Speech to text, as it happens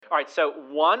All right, so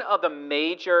one of the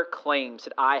major claims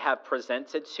that I have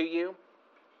presented to you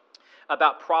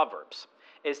about Proverbs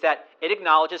is that it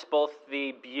acknowledges both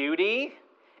the beauty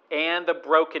and the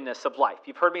brokenness of life.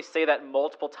 You've heard me say that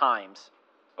multiple times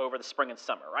over the spring and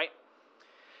summer, right?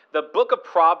 The book of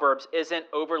Proverbs isn't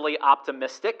overly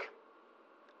optimistic,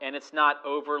 and it's not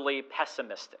overly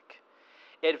pessimistic.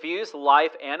 It views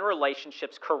life and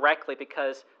relationships correctly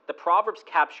because the Proverbs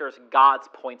captures God's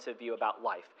points of view about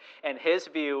life, and his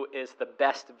view is the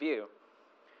best view.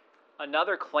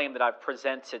 Another claim that I've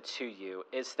presented to you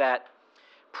is that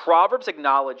Proverbs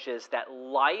acknowledges that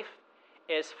life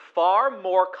is far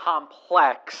more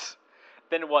complex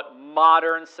than what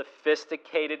modern,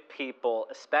 sophisticated people,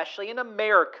 especially in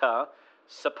America,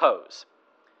 suppose.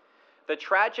 The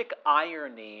tragic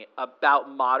irony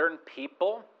about modern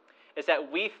people is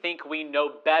that we think we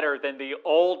know better than the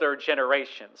older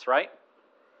generations, right?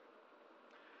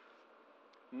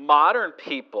 Modern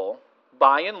people,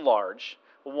 by and large,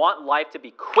 want life to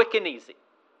be quick and easy.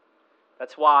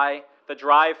 That's why the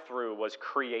drive-through was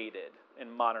created in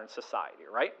modern society,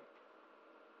 right?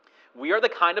 We are the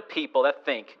kind of people that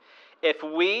think if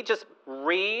we just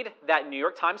read that New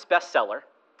York Times bestseller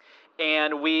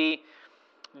and we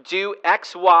do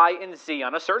X, Y, and Z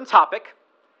on a certain topic,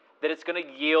 that it's going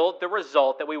to yield the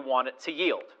result that we want it to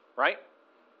yield, right?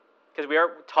 Because we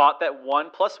are taught that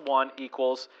 1 + 1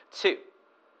 = 2.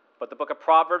 But the book of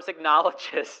Proverbs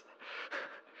acknowledges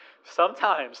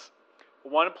sometimes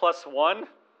 1 + 1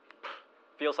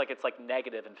 feels like it's like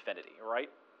negative infinity, right?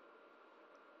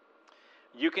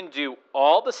 You can do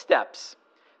all the steps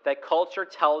that culture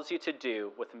tells you to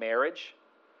do with marriage,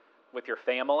 with your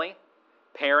family,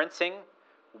 parenting,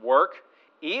 work,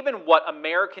 even what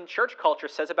American church culture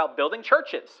says about building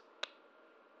churches.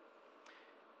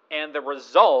 And the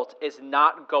result is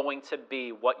not going to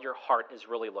be what your heart is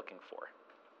really looking for.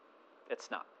 It's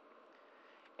not.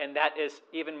 And that is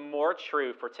even more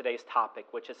true for today's topic,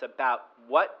 which is about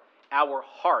what our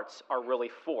hearts are really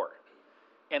for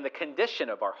and the condition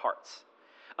of our hearts.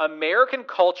 American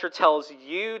culture tells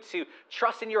you to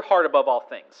trust in your heart above all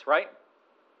things, right?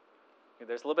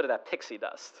 There's a little bit of that pixie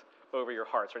dust over your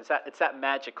hearts. Right? It's that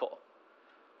magical.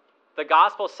 The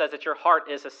gospel says that your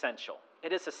heart is essential.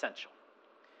 It is essential.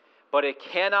 But it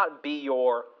cannot be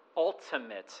your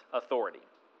ultimate authority.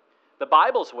 The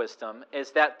Bible's wisdom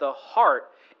is that the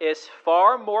heart is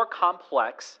far more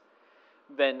complex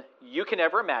than you can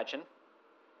ever imagine,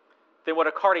 than what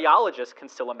a cardiologist can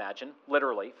still imagine,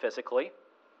 literally, physically,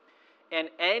 and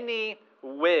any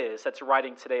whiz that's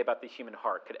writing today about the human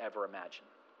heart could ever imagine.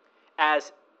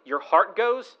 As your heart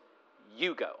goes,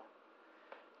 you go.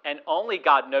 And only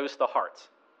God knows the heart.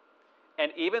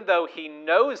 And even though he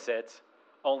knows it,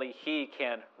 only he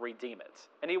can redeem it.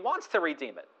 And he wants to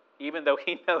redeem it, even though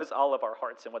he knows all of our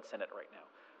hearts and what's in it right now.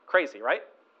 Crazy, right?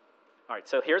 All right,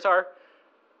 so here's our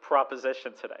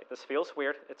proposition today. This feels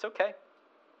weird. It's okay.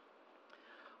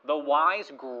 The wise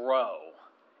grow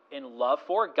in love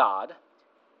for God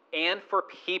and for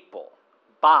people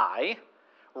by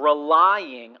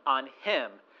relying on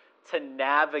him to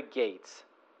navigate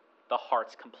the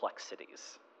heart's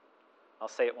complexities. I'll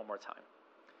say it one more time.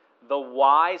 The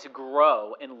wise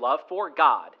grow in love for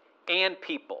God and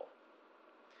people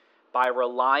by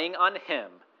relying on him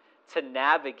to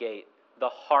navigate the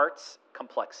heart's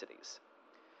complexities.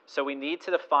 So we need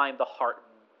to define the heart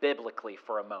biblically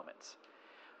for a moment.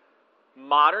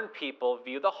 Modern people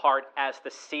view the heart as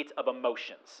the seat of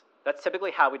emotions. That's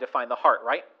typically how we define the heart,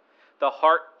 right? The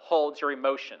heart holds your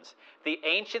emotions. The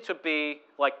ancients would be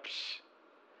like, psh,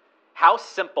 how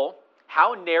simple,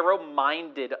 how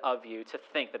narrow-minded of you to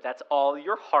think that that's all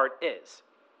your heart is.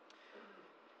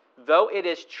 Though it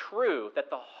is true that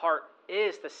the heart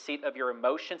is the seat of your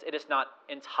emotions, it is not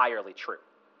entirely true.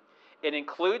 It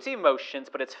includes emotions,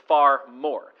 but it's far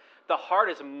more. The heart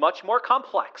is much more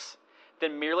complex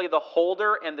than merely the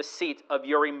holder and the seat of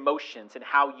your emotions and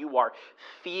how you are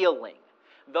feeling.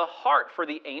 The heart for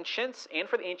the ancients and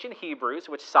for the ancient Hebrews,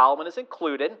 which Solomon is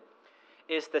included,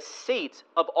 is the seat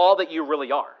of all that you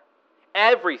really are.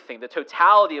 Everything, the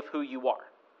totality of who you are.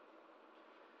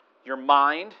 Your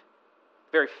mind,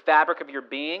 the very fabric of your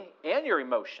being, and your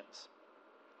emotions.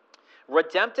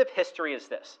 Redemptive history is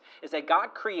this, is that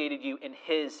God created you in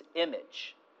his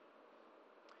image.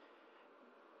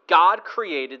 God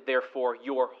created, therefore,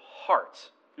 your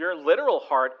heart, your literal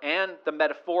heart and the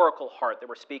metaphorical heart that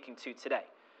we're speaking to today.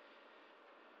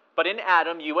 But in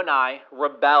Adam, you and I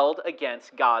rebelled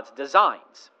against God's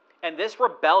designs. And this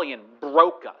rebellion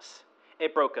broke us.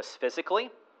 It broke us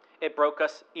physically. It broke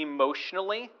us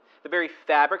emotionally. The very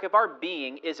fabric of our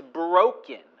being is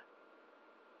broken.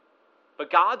 But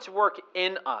God's work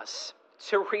in us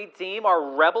to redeem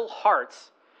our rebel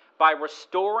hearts by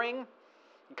restoring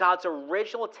God's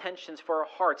original intentions for our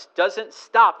hearts doesn't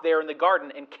stop there in the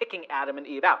garden and kicking Adam and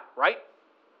Eve out, right?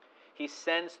 He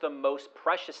sends the most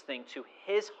precious thing to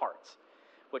his heart,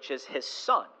 which is his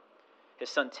Son. His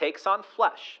Son takes on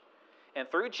flesh. And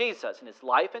through Jesus and his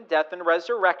life and death and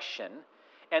resurrection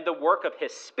and the work of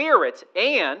his Spirit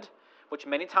and, which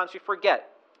many times we forget,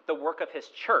 the work of his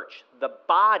church, the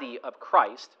body of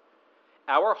Christ,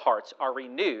 our hearts are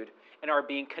renewed and are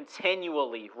being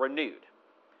continually renewed.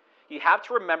 You have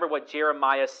to remember what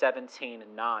Jeremiah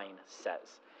 17:9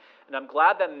 says. And I'm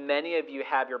glad that many of you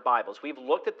have your Bibles. We've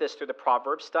looked at this through the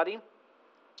Proverbs study.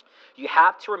 You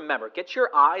have to remember, get your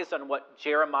eyes on what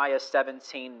Jeremiah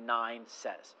 17:9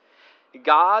 says.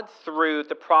 God, through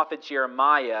the prophet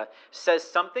Jeremiah, says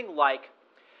something like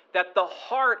that the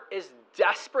heart is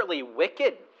desperately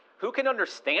wicked. Who can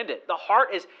understand it? The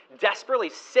heart is desperately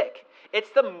sick. It's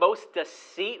the most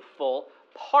deceitful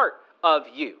part of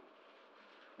you.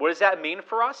 What does that mean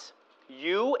for us?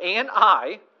 You and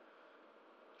I.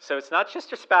 So it's not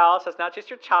just your spouse, it's not just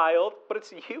your child, but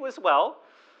it's you as well.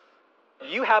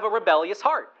 You have a rebellious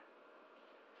heart.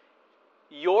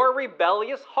 Your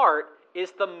rebellious heart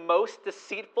is the most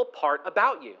deceitful part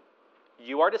about you.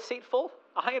 You are deceitful,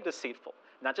 I am deceitful.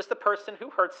 Not just the person who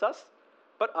hurts us,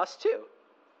 but us too.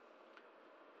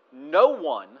 No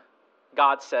one,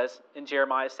 God says in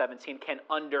Jeremiah 17, can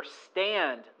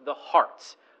understand the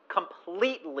hearts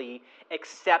completely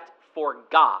except for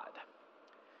God.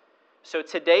 So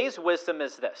today's wisdom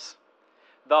is this.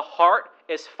 The heart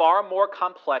is far more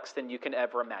complex than you can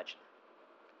ever imagine,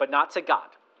 but not to God.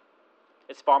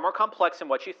 It's far more complex than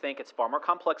what you think. It's far more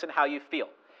complex than how you feel.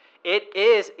 It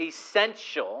is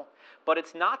essential, but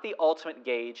it's not the ultimate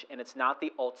gauge, and it's not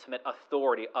the ultimate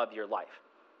authority of your life.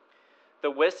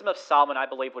 The wisdom of Solomon, I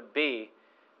believe, would be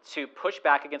to push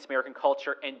back against American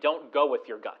culture and don't go with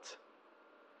your gut,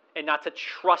 and not to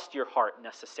trust your heart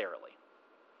necessarily.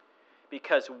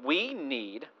 Because we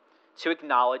need to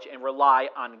acknowledge and rely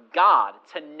on God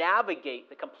to navigate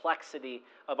the complexity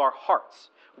of our hearts.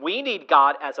 We need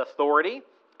God as authority,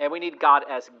 and we need God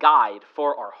as guide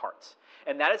for our hearts.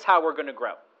 And that is how we're going to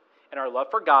grow in our love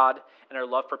for God and our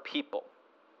love for people.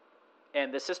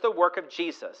 And this is the work of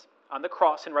Jesus on the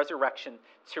cross and resurrection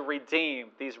to redeem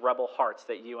these rebel hearts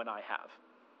that you and I have.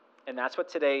 And that's what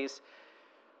today's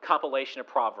compilation of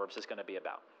Proverbs is going to be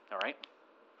about. All right?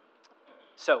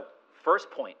 So,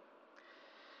 first point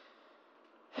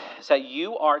is that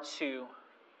you are to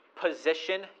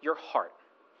position your heart.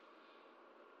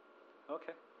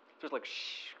 Okay. Just like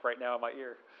shh right now in my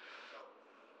ear.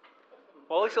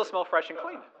 Well, at least it'll smell fresh and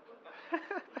clean.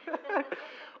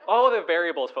 All the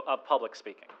variables of public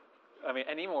speaking. I mean,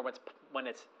 and even more when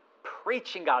it's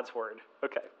preaching God's word.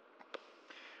 Okay.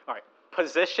 All right.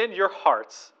 Position your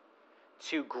hearts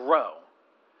to grow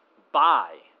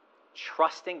by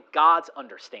trusting God's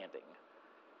understanding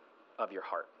of your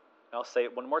heart. I'll say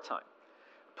it one more time.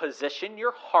 Position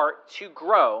your heart to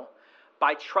grow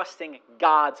by trusting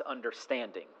God's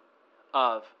understanding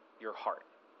of your heart.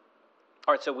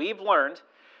 All right, so we've learned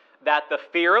that the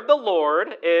fear of the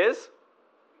Lord is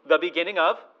the beginning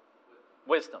of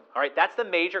wisdom. All right, that's the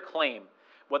major claim,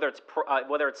 whether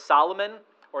it's Solomon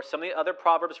or some of the other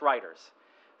Proverbs writers.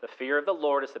 The fear of the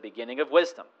Lord is the beginning of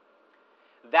wisdom.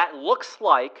 That looks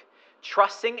like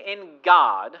trusting in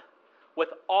God with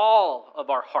all of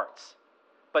our hearts.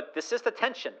 But this is the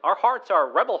tension. Our hearts are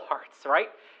rebel hearts, right?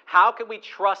 How can we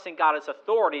trust in God as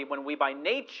authority when we by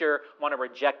nature want to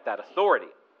reject that authority?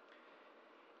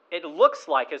 It looks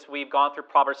like, as we've gone through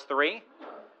Proverbs 3,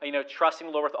 trusting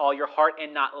the Lord with all your heart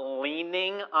and not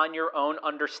leaning on your own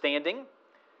understanding,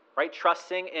 right?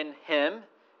 Trusting in Him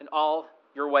in all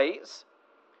your ways.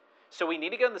 So we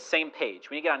need to get on the same page.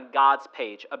 We need to get on God's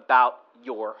page about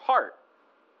your heart.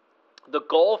 The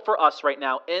goal for us right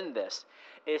now in this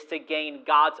is to gain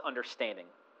God's understanding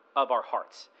of our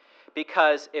hearts.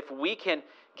 Because if we can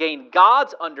gain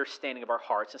God's understanding of our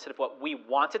hearts instead of what we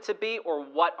want it to be or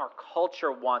what our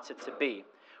culture wants it to be,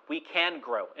 we can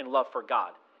grow in love for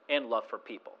God and love for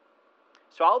people.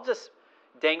 So I'll just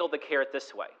dangle the carrot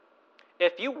this way.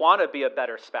 If you want to be a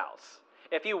better spouse,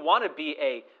 if you want to be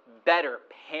a better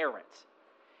parent,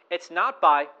 it's not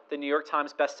by the New York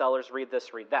Times bestsellers, read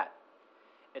this, read that.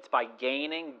 It's by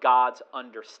gaining God's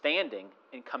understanding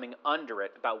and coming under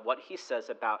it about what He says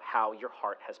about how your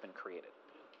heart has been created.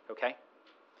 Okay?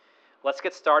 Let's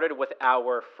get started with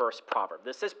our first proverb.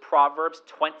 This is Proverbs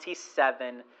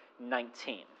 27:19.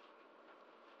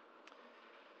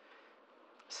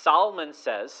 Solomon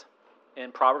says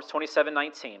in Proverbs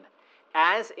 27:19,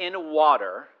 as in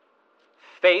water,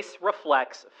 face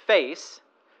reflects face,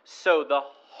 So the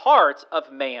heart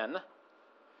of man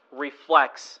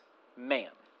reflects man.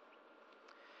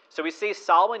 So we see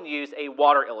Solomon use a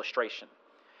water illustration.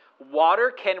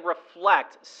 Water can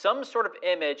reflect some sort of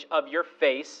image of your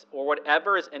face or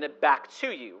whatever is in it back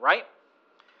to you, right?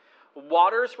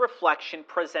 Water's reflection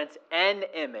presents an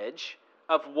image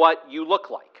of what you look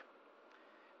like.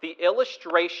 The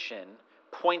illustration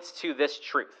points to this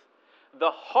truth.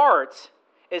 The heart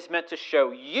is meant to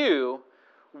show you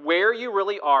where you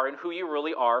really are and who you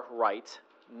really are right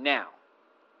now.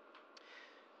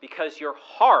 Because your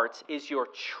heart is your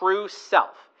true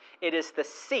self. It is the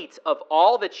seat of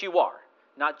all that you are,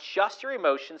 not just your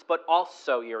emotions, but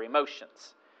also your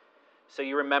emotions. So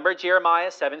you remember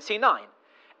Jeremiah 17:9.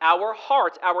 Our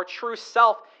heart, our true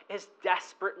self, is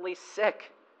desperately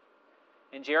sick.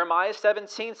 And Jeremiah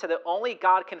 17 said that only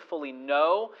God can fully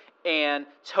know and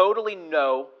totally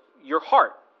know your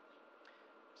heart.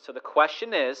 So the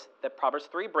question is, that Proverbs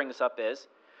 3 brings up is,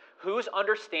 whose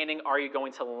understanding are you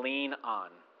going to lean on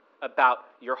about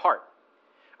your heart?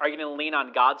 Are you going to lean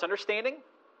on God's understanding?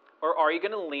 Or are you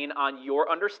going to lean on your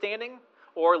understanding?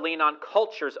 Or lean on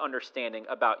culture's understanding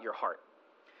about your heart?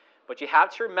 But you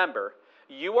have to remember,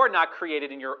 you are not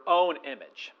created in your own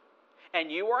image.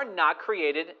 And you are not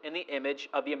created in the image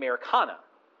of the Americana.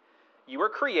 You are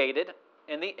created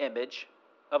in the image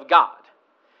of God.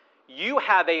 You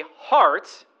have a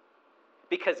heart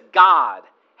because God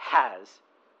has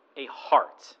a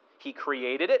heart. He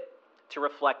created it to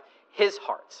reflect His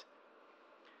heart.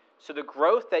 So the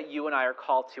growth that you and I are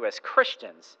called to as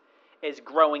Christians is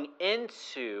growing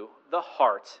into the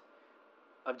heart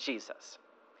of Jesus.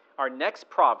 Our next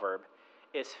proverb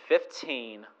is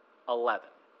 15:11.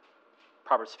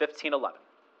 Proverbs 15:11.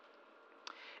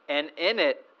 And in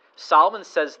it, Solomon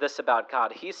says this about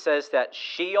God. He says that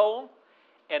Sheol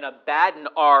and Abaddon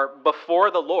are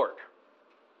before the Lord.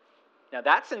 Now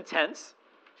that's intense,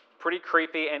 pretty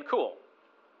creepy and cool.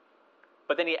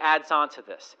 But then he adds on to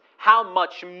this. How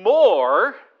much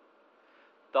more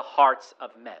the hearts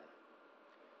of men.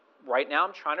 Right now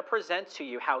I'm trying to present to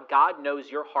you how God knows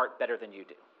your heart better than you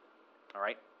do. All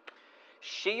right?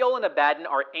 Sheol and Abaddon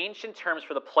are ancient terms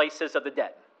for the places of the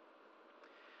dead.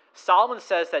 Solomon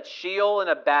says that Sheol and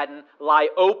Abaddon lie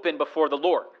open before the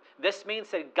Lord. This means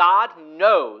that God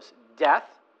knows death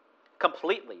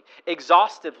completely,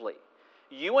 exhaustively.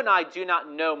 You and I do not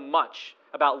know much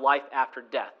about life after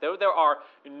death. Though there are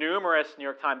numerous New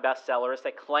York Times bestsellers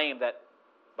that claim that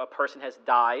a person has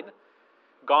died,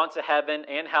 gone to heaven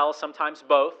and hell, sometimes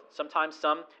both, sometimes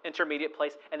some intermediate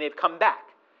place, and they've come back.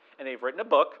 And they've written a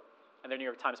book, and they're New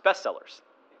York Times bestsellers.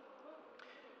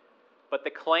 But the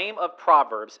claim of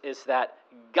Proverbs is that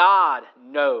God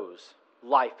knows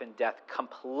life and death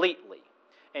completely.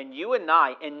 And you and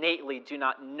I innately do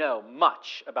not know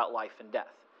much about life and death.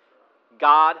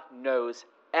 God knows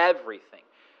everything.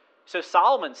 So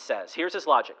Solomon says, here's his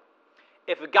logic.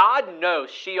 If God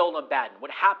knows Sheol and Abaddon,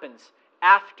 what happens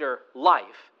after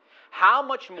life, how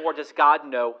much more does God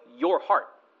know your heart?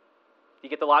 You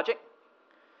get the logic?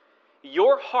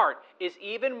 Your heart is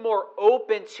even more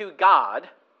open to God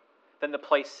than the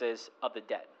places of the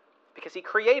dead, because He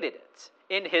created it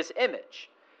in His image.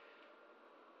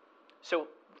 So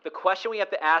the question we have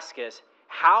to ask is,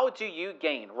 how do you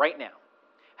gain right now?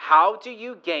 How do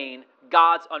you gain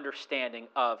God's understanding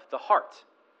of the heart?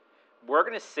 We're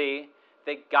going to see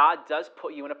that God does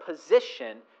put you in a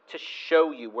position to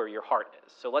show you where your heart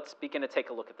is. So let's begin to take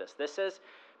a look at this. This is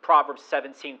Proverbs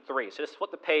 17:3. So just flip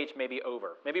the page maybe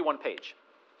over, maybe one page.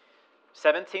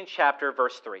 17th chapter,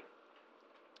 verse 3.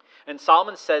 And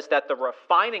Solomon says that the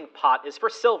refining pot is for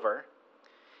silver,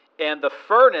 and the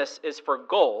furnace is for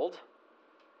gold,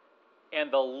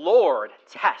 and the Lord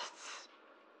tests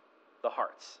the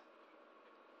hearts.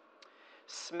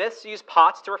 Smiths use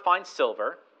pots to refine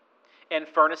silver, and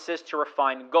furnaces to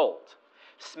refine gold.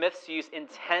 Smiths use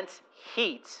intense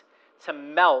heat to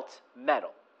melt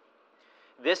metal.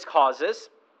 This causes,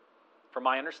 from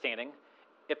my understanding,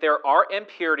 if there are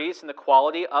impurities in the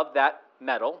quality of that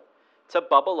metal, to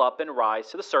bubble up and rise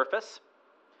to the surface.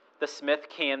 The smith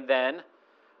can then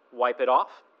wipe it off,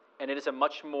 and it is a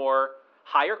much more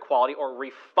higher quality or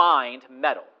refined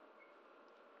metal.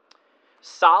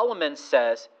 Solomon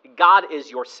says, God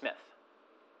is your smith.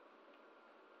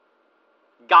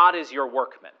 God is your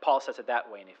workman. Paul says it that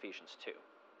way in Ephesians 2.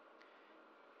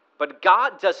 But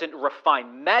God doesn't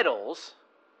refine metals.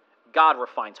 God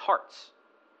refines hearts.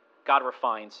 God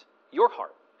refines your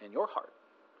heart and your heart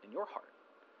and your heart.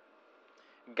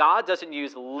 God doesn't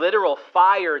use literal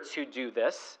fire to do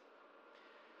this.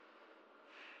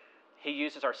 He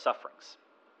uses our sufferings.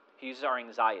 He uses our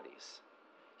anxieties.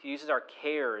 He uses our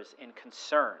cares and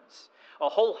concerns. a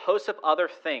whole host of other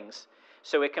things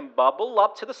so it can bubble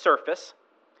up to the surface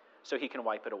so he can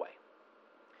wipe it away.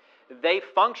 They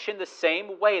function the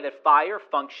same way that fire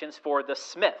functions for the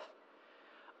smith.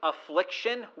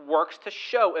 Affliction works to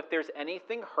show if there's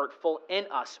anything hurtful in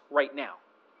us right now.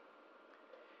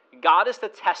 God is the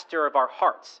tester of our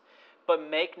hearts. But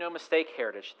make no mistake,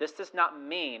 Heritage, this does not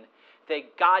mean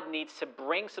that God needs to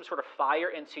bring some sort of fire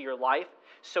into your life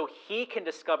so he can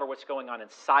discover what's going on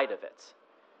inside of it.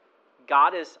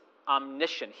 God is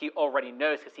omniscient. He already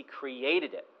knows because he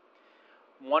created it.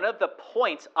 One of the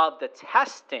points of the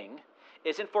testing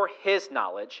isn't for his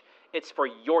knowledge, it's for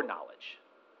your knowledge.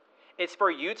 It's for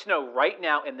you to know right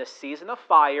now in this season of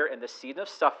fire, in this season of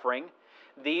suffering,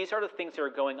 these are the things that are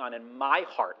going on in my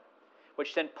heart,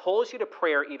 which then pulls you to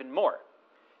prayer even more.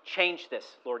 Change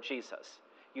this, Lord Jesus.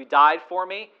 You died for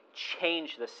me,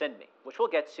 change this in me, which we'll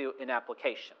get to in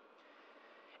application.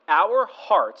 Our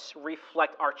hearts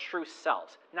reflect our true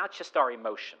selves, not just our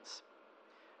emotions.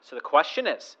 So the question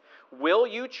is, will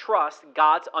you trust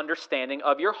God's understanding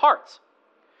of your heart?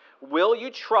 Will you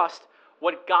trust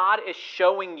what God is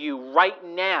showing you right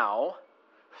now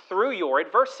through your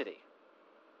adversity?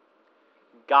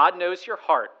 God knows your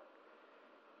heart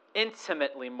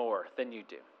intimately more than you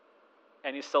do.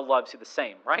 And he still loves you the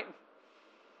same, right?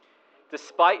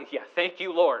 Thank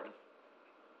you, Lord.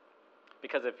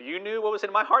 Because if you knew what was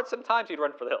in my heart sometimes, you'd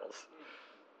run for the hills.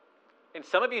 And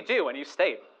some of you do, and you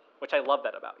stayed, which I love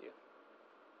that about you.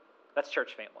 That's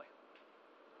church family.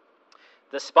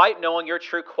 Despite knowing your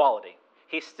true quality,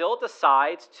 he still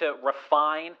decides to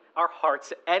refine our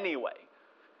hearts anyway.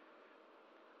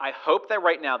 I hope that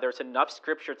right now there's enough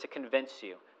scripture to convince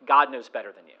you God knows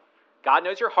better than you. God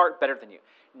knows your heart better than you.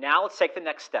 Now let's take the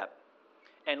next step,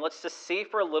 and let's just see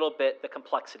for a little bit the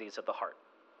complexities of the heart.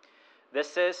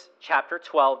 This is chapter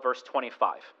 12, verse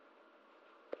 25.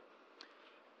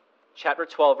 Chapter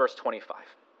 12, verse 25.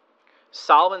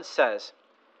 Solomon says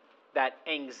that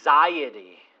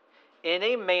anxiety in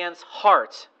a man's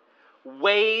heart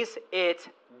weighs it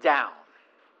down.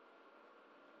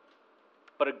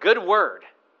 But a good word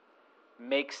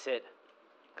makes it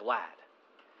glad.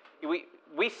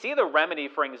 We see the remedy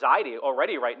for anxiety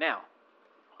already right now.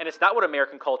 And it's not what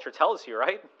American culture tells you,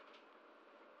 right?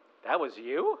 That was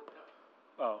you?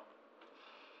 Oh.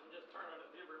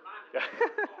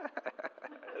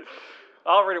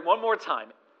 I'll read it one more time.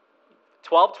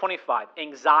 12:25.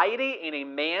 Anxiety in a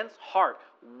man's heart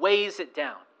weighs it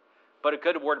down, but a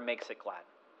good word makes it glad.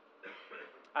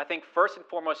 I think first and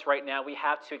foremost right now we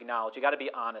have to acknowledge, we got to be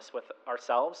honest with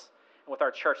ourselves and with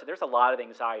our church, that there's a lot of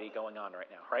anxiety going on right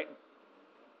now, right?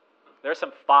 There's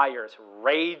some fires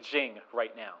raging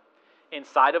right now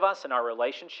inside of us, in our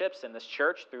relationships, in this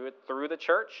church, through the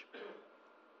church.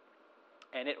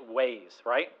 And it weighs,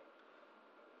 right?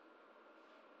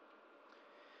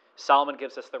 Solomon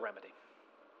gives us the remedy.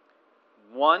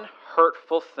 One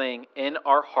hurtful thing in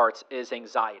our hearts is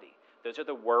anxiety. Those are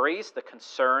the worries, the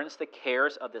concerns, the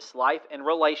cares of this life and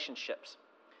relationships.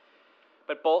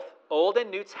 But both Old and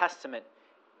New Testament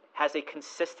has a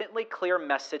consistently clear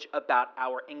message about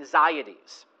our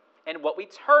anxieties and what we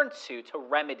turn to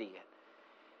remedy it.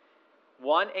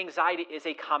 One, anxiety is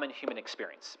a common human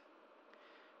experience.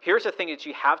 Here's the thing that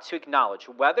you have to acknowledge.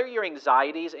 Whether your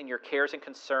anxieties and your cares and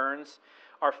concerns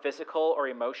are physical or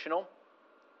emotional,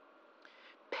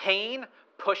 pain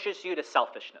pushes you to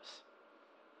selfishness.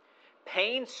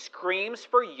 Pain screams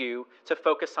for you to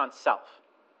focus on self.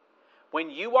 When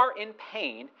you are in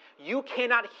pain, you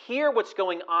cannot hear what's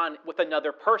going on with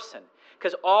another person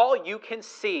because all you can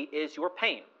see is your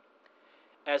pain.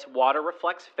 As water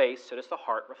reflects face, so does the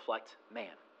heart reflect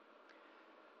man.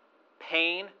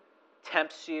 Pain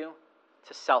tempts you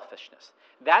to selfishness.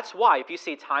 That's why, if you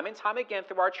see time and time again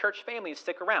through our church family,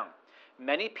 stick around.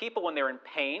 Many people, when they're in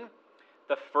pain,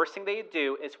 the first thing they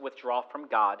do is withdraw from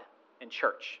God and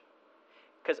church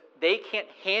because they can't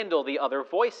handle the other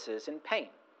voices in pain.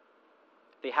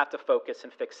 They have to focus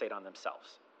and fixate on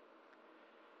themselves.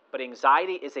 But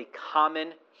anxiety is a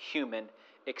common human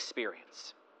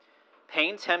experience.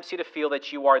 Pain tempts you to feel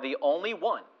that you are the only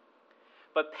one.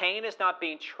 But pain is not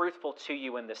being truthful to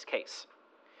you in this case,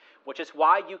 which is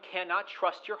why you cannot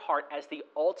trust your heart as the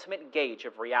ultimate gauge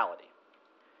of reality.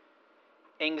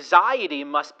 Anxiety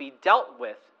must be dealt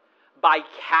with by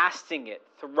casting it,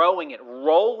 throwing it,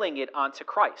 rolling it onto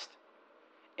Christ.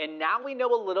 And now we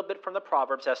know a little bit from the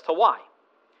Proverbs as to why.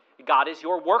 God is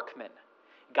your workman.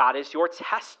 God is your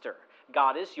tester.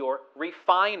 God is your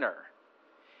refiner.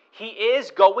 He is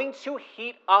going to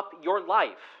heat up your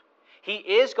life. He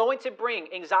is going to bring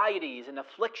anxieties and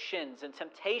afflictions and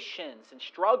temptations and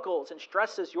struggles and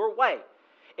stresses your way.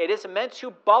 It is meant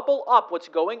to bubble up what's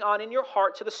going on in your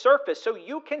heart to the surface so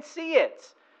you can see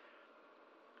it.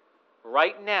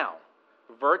 Right now,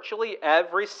 virtually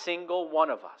every single one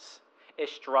of us is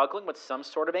struggling with some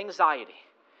sort of anxiety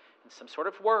and some sort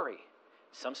of worry,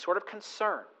 some sort of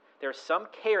concern. There's some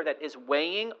care that is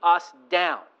weighing us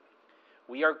down.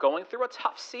 We are going through a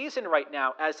tough season right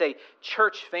now as a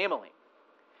church family.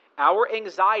 Our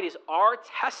anxieties are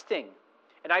testing,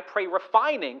 and I pray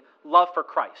refining love for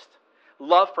Christ,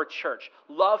 love for church,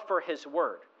 love for His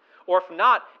Word. Or if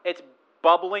not, it's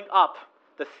bubbling up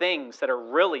the things that are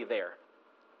really there.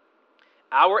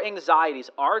 Our anxieties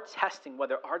are testing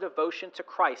whether our devotion to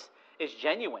Christ is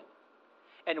genuine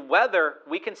and whether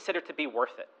we consider it to be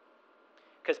worth it.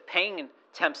 Because pain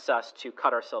tempts us to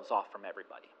cut ourselves off from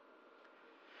everybody.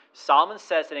 Solomon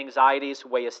says that anxieties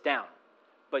weigh us down.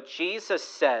 But Jesus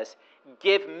says,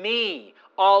 give me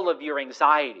all of your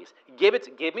anxieties. Give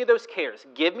me those cares.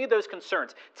 Give me those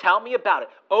concerns. Tell me about it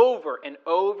over and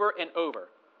over and over.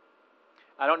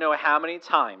 I don't know how many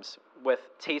times with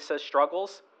Tisa's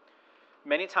struggles,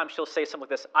 many times she'll say something like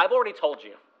this, I've already told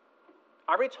you.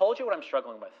 I already told you what I'm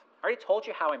struggling with. I already told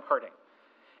you how I'm hurting.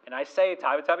 And I say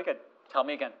time and time again, tell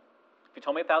me again. If you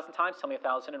told me 1,000 times, tell me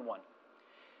 1,001.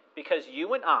 Because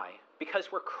you and I,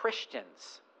 because we're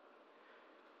Christians,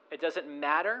 it doesn't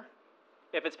matter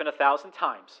if it's been 1,000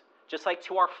 times. Just like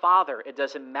to our Father, it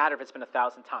doesn't matter if it's been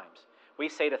 1,000 times. We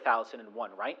say it 1,001,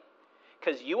 right?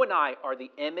 Because you and I are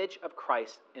the image of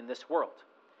Christ in this world.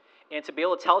 And to be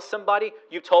able to tell somebody,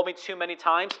 you've told me too many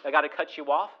times, I got to cut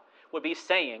you off, would be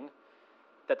saying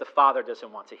that the Father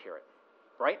doesn't want to hear it,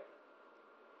 right?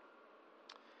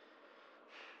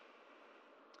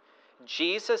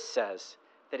 Jesus says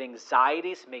that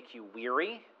anxieties make you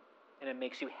weary and it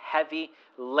makes you heavy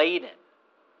laden.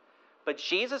 But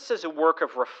Jesus' work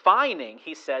of refining,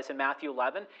 he says in Matthew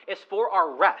 11, is for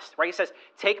our rest, right? He says,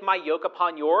 take my yoke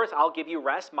upon yours, I'll give you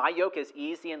rest. My yoke is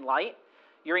easy and light.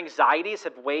 Your anxieties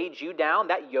have weighed you down.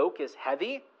 That yoke is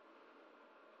heavy.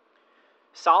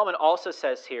 Solomon also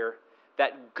says here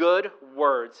that good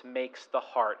words makes the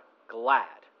heart glad.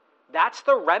 That's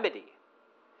the remedy.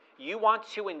 You want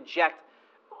to inject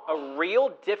a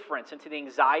real difference into the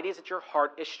anxieties that your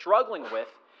heart is struggling with.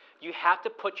 You have to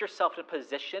put yourself in a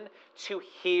position to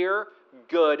hear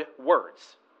good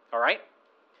words. All right?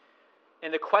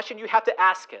 And the question you have to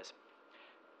ask is,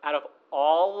 out of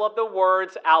all of the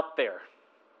words out there,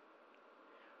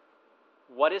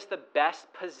 what is the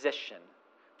best position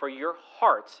for your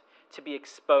heart to be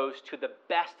exposed to the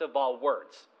best of all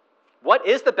words? What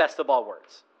is the best of all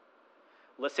words?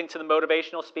 Listening to the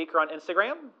motivational speaker on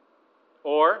Instagram?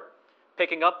 Or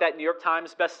picking up that New York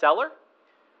Times bestseller?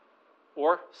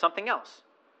 Or something else?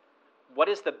 What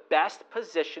is the best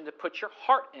position to put your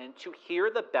heart in to hear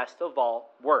the best of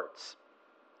all words?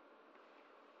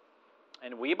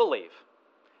 And we believe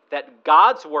that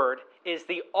God's word is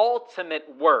the ultimate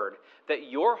word that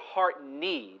your heart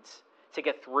needs to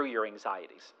get through your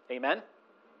anxieties. Amen?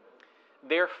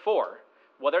 Therefore,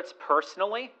 whether it's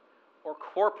personally or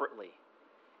corporately,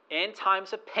 in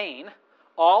times of pain,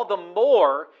 all the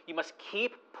more you must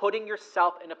keep putting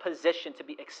yourself in a position to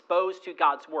be exposed to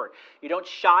God's word. You don't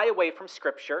shy away from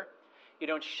Scripture. You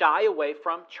don't shy away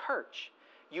from church.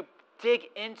 You dig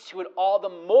into it all the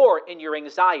more in your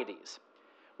anxieties,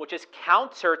 which is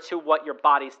counter to what your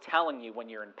body's telling you when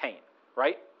you're in pain,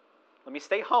 right? Let me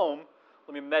stay home.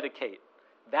 Let me medicate.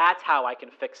 That's how I can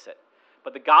fix it.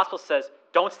 But the gospel says,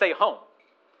 don't stay home.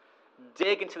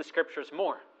 Dig into the Scriptures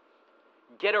more.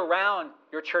 Get around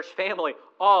your church family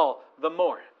all the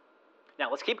more. Now,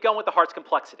 let's keep going with the heart's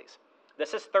complexities.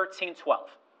 This is 13:12.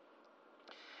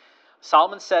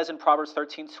 Solomon says in Proverbs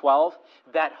 13:12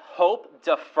 that hope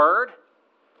deferred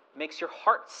makes your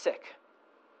heart sick,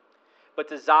 but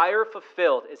desire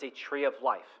fulfilled is a tree of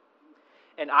life.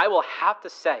 And I will have to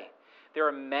say, there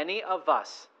are many of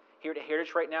us here at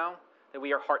Heritage right now that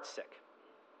we are heart sick.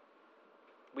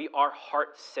 We are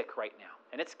heart sick right now,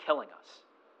 and it's killing us.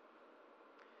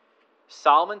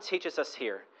 Solomon teaches us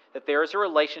here that there is a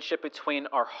relationship between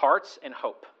our hearts and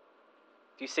hope.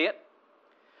 Do you see it?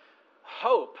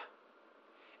 Hope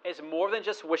is more than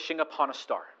just wishing upon a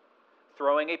star,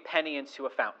 throwing a penny into a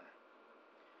fountain.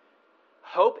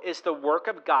 Hope is the work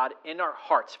of God in our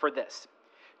hearts for this,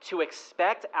 to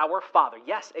expect our Father,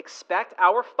 yes, expect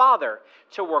our Father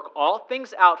to work all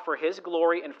things out for His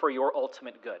glory and for your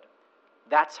ultimate good.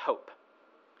 That's hope.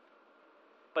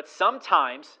 But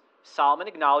sometimes Solomon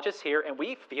acknowledges here, and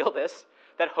we feel this,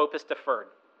 that hope is deferred.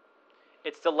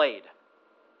 It's delayed.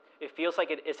 It feels like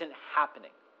it isn't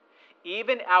happening.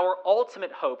 Even our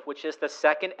ultimate hope, which is the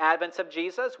second advent of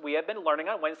Jesus, we have been learning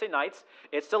on Wednesday nights,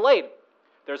 it's delayed.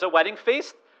 There's a wedding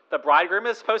feast. The bridegroom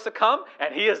is supposed to come,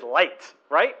 and he is late,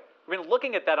 right? We've been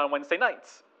looking at that on Wednesday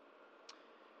nights.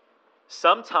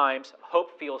 Sometimes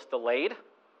hope feels delayed.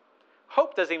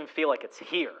 Hope doesn't even feel like it's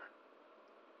here.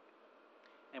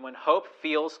 And when hope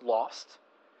feels lost,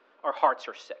 our hearts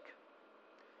are sick.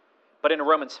 But in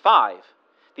Romans 5,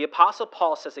 the Apostle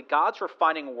Paul says that God's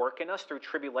refining work in us through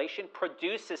tribulation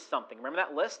produces something. Remember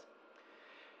that list?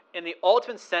 In the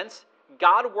ultimate sense,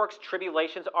 God works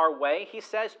tribulations our way, he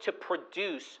says, to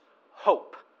produce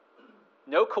hope.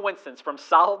 No coincidence. From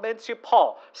Solomon to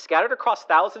Paul, scattered across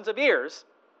thousands of years,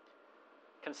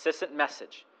 consistent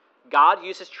message. God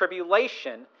uses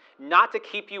tribulation not to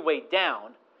keep you weighed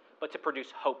down, but to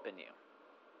produce hope in you.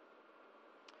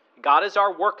 God is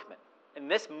our workman. And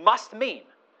this must mean,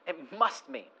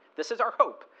 this is our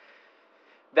hope,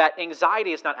 that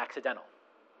anxiety is not accidental.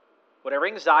 Whatever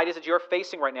anxieties that you're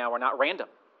facing right now are not random.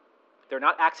 They're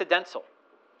not accidental.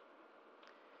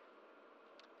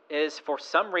 It is for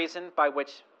some reason by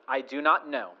which I do not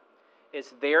know,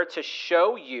 is there to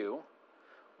show you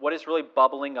what is really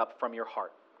bubbling up from your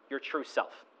heart, your true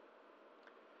self.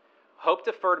 Hope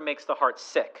deferred makes the heart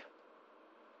sick,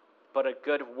 but a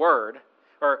good word,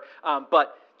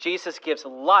 but Jesus gives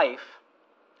life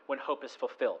when hope is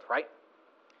fulfilled, right?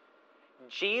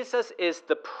 Jesus is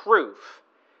the proof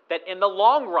that in the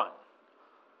long run,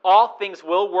 all things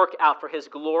will work out for his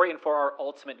glory and for our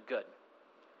ultimate good.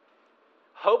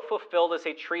 Hope fulfilled is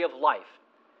a tree of life.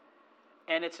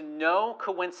 And it's no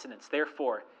coincidence,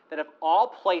 therefore, that of all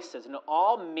places and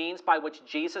all means by which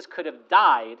Jesus could have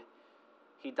died,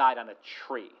 he died on a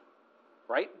tree,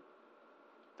 right?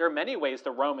 There are many ways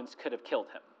the Romans could have killed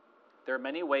him. There are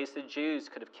many ways the Jews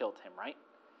could have killed him, right?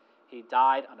 He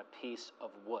died on a piece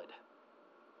of wood.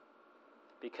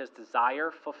 Because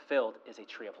desire fulfilled is a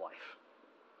tree of life.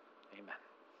 Amen.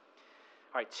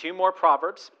 All right, 2 more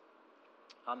Proverbs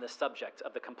on this subject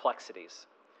of the complexities.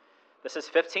 This is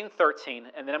 15:13,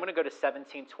 and then I'm going to go to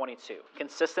 17:22.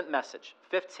 Consistent message.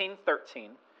 15:13,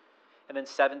 and then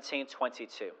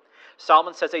 17:22.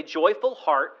 Solomon says, a joyful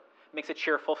heart makes a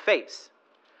cheerful face.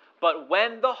 But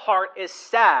when the heart is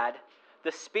sad,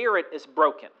 the spirit is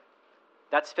broken.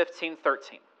 That's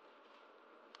 15:13.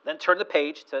 Then turn the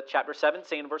page to chapter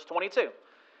 17, verse 22.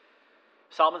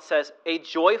 Solomon says, a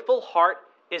joyful heart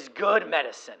is good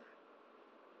medicine.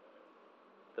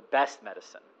 The best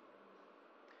medicine.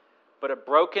 But a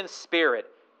broken spirit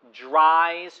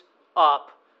dries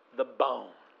up the bones.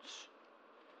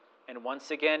 And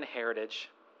once again, Heritage,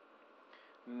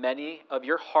 many of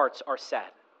your hearts are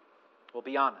sad. We'll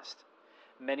be honest.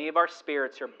 Many of our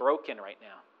spirits are broken right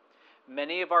now.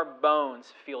 Many of our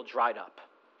bones feel dried up,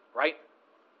 right?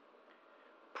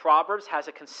 Proverbs has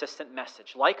a consistent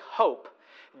message. Like hope,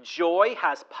 joy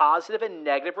has positive and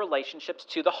negative relationships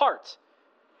to the heart.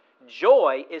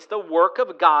 Joy is the work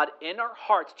of God in our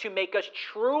hearts to make us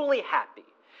truly happy,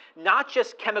 not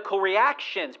just chemical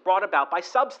reactions brought about by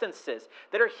substances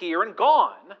that are here and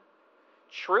gone.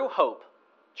 True hope,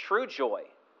 true joy,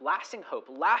 lasting hope,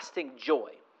 lasting joy.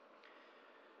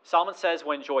 Solomon says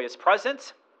when joy is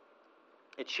present,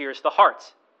 it cheers the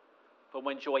heart. But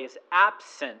when joy is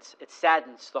absent, it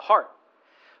saddens the heart.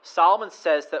 Solomon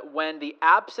says that when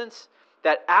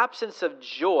that absence of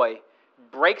joy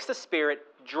breaks the spirit,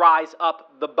 dries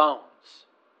up the bones.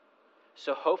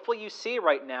 So hopefully you see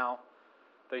right now,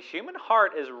 the human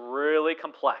heart is really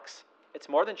complex. It's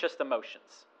more than just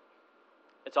emotions.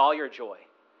 It's all your joy.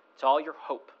 It's all your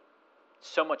hope. It's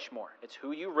so much more. It's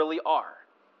who you really are.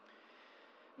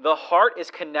 The heart is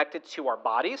connected to our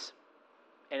bodies,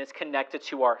 and it's connected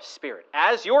to our spirit.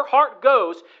 As your heart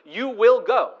goes, you will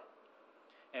go.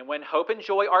 And when hope and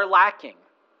joy are lacking,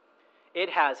 it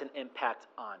has an impact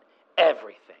on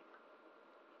everything.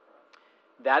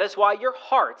 That is why your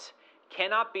heart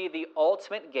cannot be the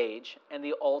ultimate gauge and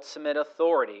the ultimate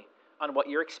authority on what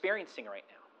you're experiencing right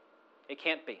now. It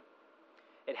can't be.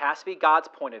 It has to be God's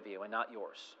point of view and not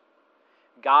yours.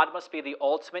 God must be the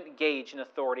ultimate gauge and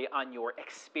authority on your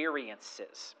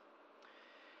experiences.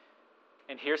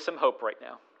 And here's some hope right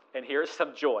now. And here's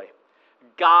some joy.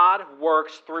 God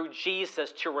works through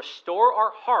Jesus to restore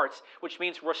our hearts, which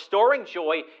means restoring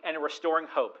joy and restoring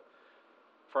hope.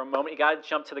 For a moment, you got to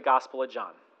jump to the Gospel of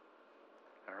John.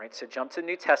 All right, so jump to the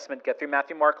New Testament, get through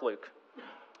Matthew, Mark, Luke.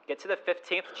 Get to the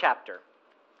 15th chapter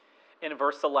in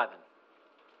verse 11.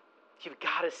 You've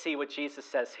got to see what Jesus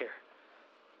says here.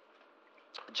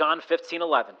 John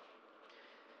 15:11.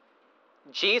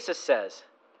 Jesus says,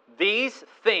 these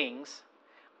things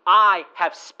I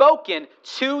have spoken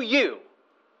to you.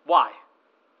 Why?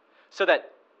 So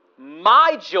that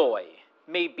my joy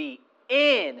may be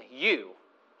in you.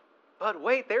 But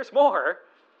wait, there's more.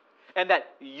 and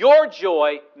that your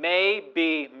joy may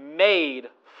be made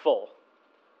full.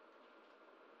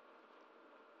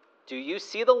 Do you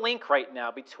see the link right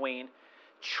now between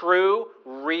true,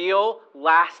 real,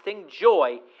 lasting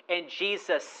joy and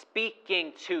Jesus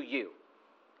speaking to you?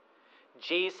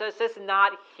 Jesus is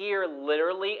not here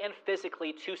literally and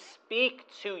physically to speak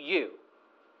to you.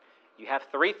 You have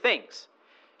three things.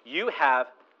 You have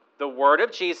the Word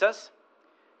of Jesus,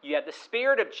 you have the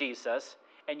Spirit of Jesus,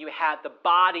 and you have the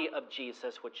body of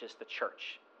Jesus, which is the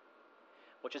church.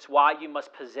 Which is why you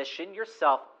must position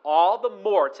yourself all the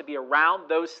more to be around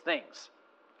those things.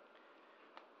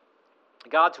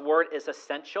 God's Word is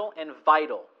essential and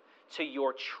vital to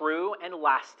your true and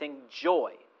lasting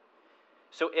joy.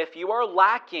 So if you are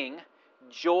lacking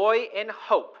joy and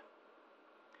hope,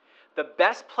 the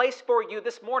best place for you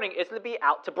this morning isn't to be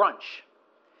out to brunch.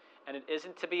 And it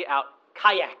isn't to be out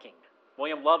kayaking.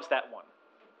 William loves that one.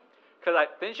 Because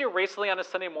didn't you recently on a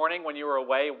Sunday morning when you were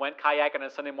away, went kayaking on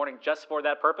a Sunday morning just for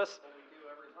that purpose? Well, we do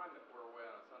every time that we're away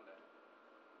on a Sunday.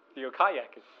 You go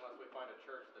kayaking. Unless we find a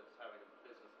church that's having a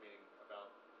business meeting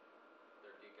about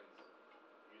their deacons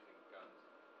using guns.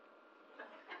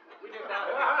 We did that.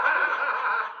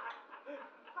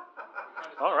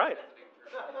 All right.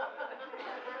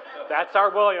 That's our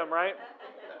William, right?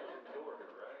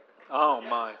 Oh,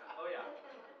 my.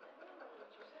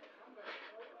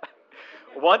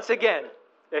 Once again,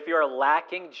 if you are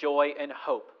lacking joy and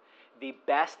hope, the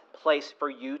best place for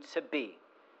you to be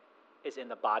is in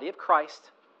the body of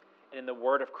Christ and in the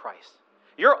Word of Christ.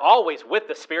 You're always with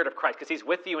the Spirit of Christ because He's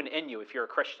with you and in you if you're a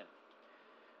Christian.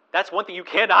 That's one thing you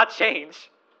cannot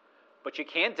change, but you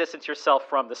can distance yourself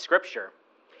from the Scripture,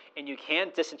 and you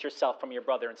can distance yourself from your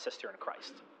brother and sister in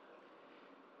Christ.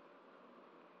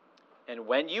 And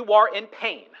when you are in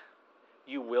pain,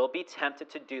 you will be tempted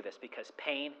to do this because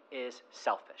pain is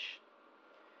selfish.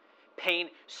 Pain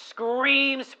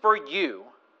screams for you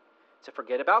to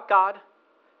forget about God,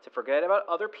 to forget about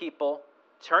other people,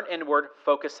 turn inward,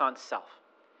 focus on self.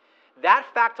 That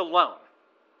fact alone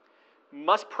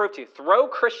must prove to you, throw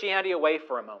Christianity away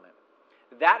for a moment.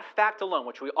 That fact alone,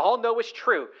 which we all know is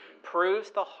true, proves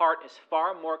the heart is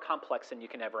far more complex than you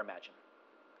can ever imagine.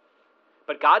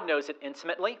 But God knows it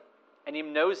intimately, and He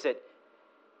knows it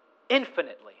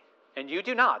infinitely, and you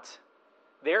do not.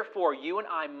 Therefore, you and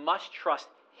I must trust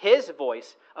His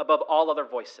voice above all other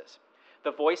voices.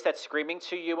 The voice that's screaming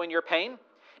to you in your pain,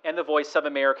 and the voice of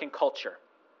American culture.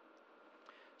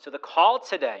 So the call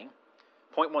today,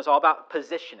 point one was all about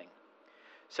positioning.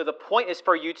 So the point is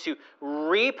for you to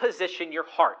reposition your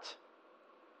heart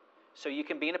so you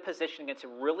can be in a position again to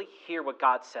really hear what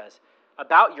God says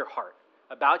about your heart,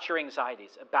 about your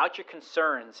anxieties, about your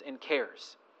concerns and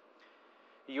cares.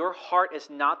 Your heart is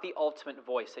not the ultimate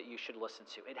voice that you should listen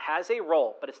to. It has a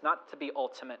role, but it's not to be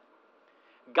ultimate.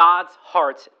 God's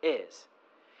heart is.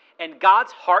 And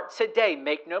God's heart today,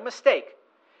 make no mistake,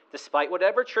 despite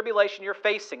whatever tribulation you're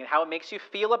facing and how it makes you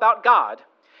feel about God,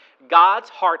 God's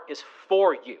heart is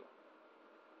for you.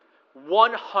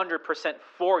 100%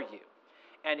 for you.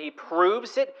 And He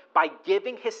proves it by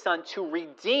giving His Son to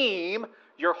redeem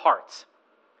your heart.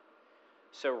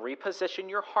 So reposition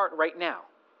your heart right now.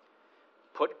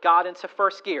 Put God into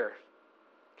first gear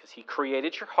because He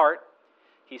created your heart.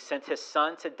 He sent His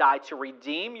Son to die to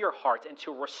redeem your heart and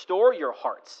to restore your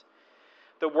hearts.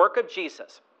 The work of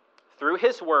Jesus, through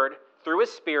His Word, through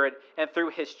His Spirit, and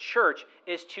through His church,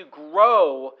 is to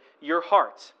grow your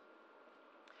heart.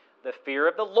 The fear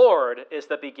of the Lord is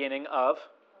the beginning of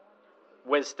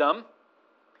wisdom.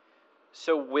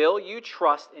 So will you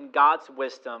trust in God's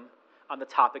wisdom on the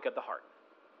topic of the heart?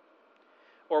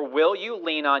 Or will you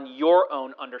lean on your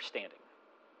own understanding?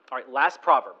 All right, last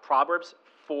proverb, Proverbs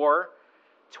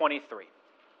 4:23.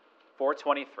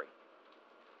 4:23.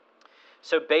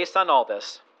 So based on all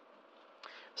this,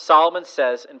 Solomon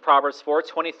says in Proverbs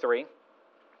 4:23,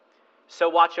 so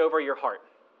watch over your heart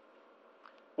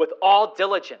with all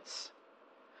diligence,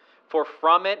 for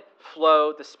from it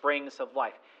flow the springs of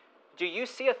life. Do you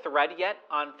see a thread yet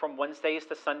on from Wednesdays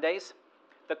to Sundays?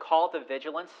 The call to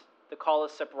vigilance, the call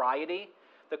to sobriety,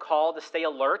 the call to stay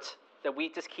alert that we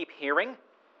just keep hearing?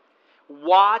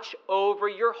 Watch over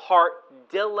your heart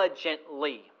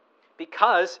diligently,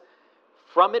 because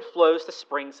from it flows the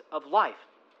springs of life.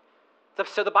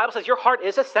 So the Bible says your heart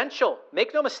is essential.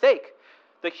 Make no mistake.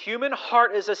 The human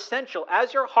heart is essential.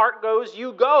 As your heart goes,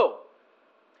 you go.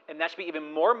 And that should be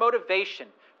even more motivation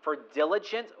for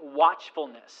diligent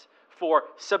watchfulness, for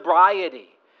sobriety.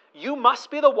 You must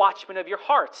be the watchman of your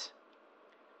heart.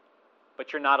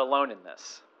 But you're not alone in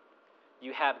this.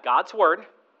 You have God's Word,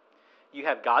 you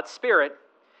have God's Spirit,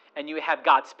 and you have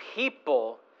God's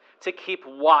people to keep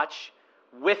watch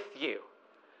with you.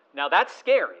 Now that's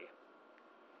scary.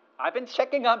 I've been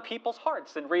checking on people's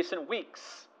hearts in recent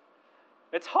weeks.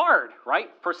 It's hard, right,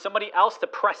 for somebody else to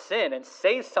press in and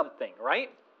say something,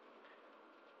 right?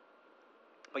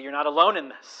 But you're not alone in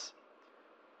this.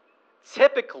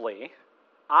 Typically,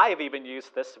 I have even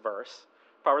used this verse,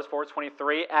 Proverbs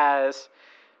 4:23, as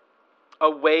a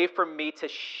way for me to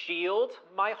shield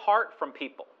my heart from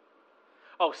people.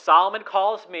 Oh, Solomon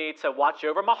calls me to watch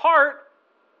over my heart.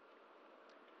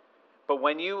 But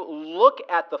when you look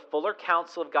at the fuller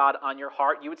counsel of God on your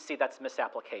heart, you would see that's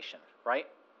misapplication, right?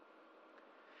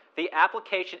 The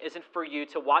application isn't for you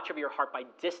to watch over your heart by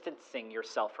distancing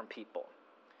yourself from people.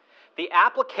 The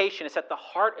application is that the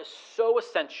heart is so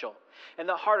essential and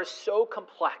the heart is so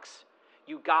complex,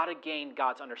 you got to gain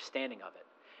God's understanding of it.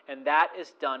 And that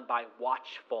is done by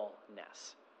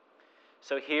watchfulness.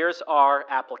 So here's our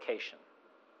application.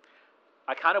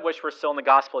 I kind of wish we're still in the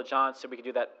Gospel of John so we could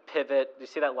do that pivot. Do you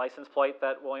see that license plate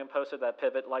that William posted, that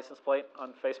pivot license plate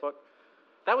on Facebook?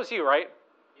 That was you, right?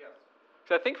 Yes.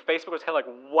 So I think Facebook was kind of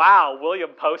like, wow,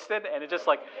 William posted, and it just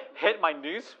like hit my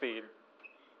news feed.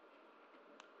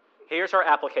 Here's our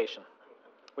application.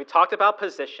 We talked about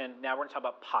position, now we're going to talk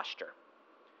about posture.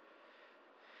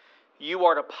 You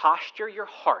are to posture your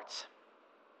heart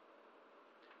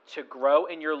to grow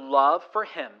in your love for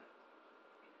Him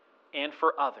and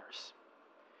for others.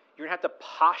 You're going to have to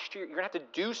posture, you're going to have to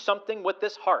do something with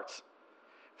this heart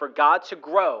for God to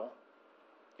grow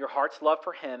your heart's love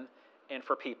for Him and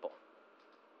for people.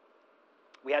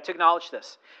 We had to acknowledge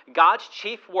this. God's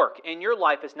chief work in your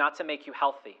life is not to make you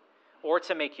healthy or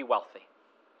to make you wealthy.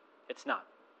 It's not.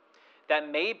 That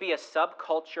may be a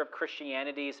subculture of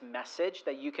Christianity's message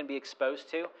that you can be exposed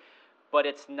to, but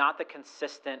it's not the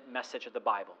consistent message of the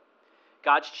Bible.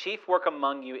 God's chief work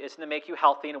among you isn't to make you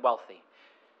healthy and wealthy.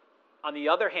 On the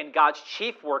other hand, God's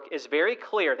chief work is very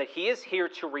clear that He is here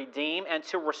to redeem and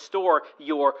to restore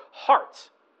your heart.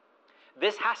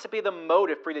 This has to be the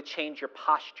motive for you to change your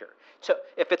posture. So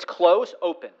if it's closed,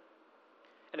 open.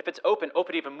 And if it's open,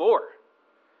 open even more.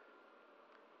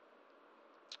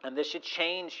 And this should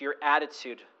change your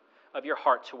attitude of your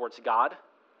heart towards God,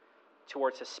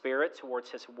 towards His Spirit, towards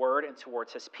His Word, and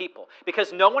towards His people.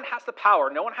 Because no one has the power,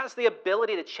 no one has the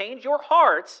ability to change your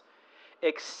hearts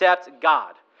except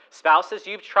God. Spouses,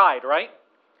 you've tried, right?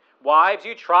 Wives,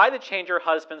 you try to change your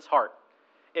husband's heart.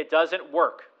 It doesn't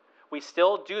work. We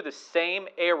still do the same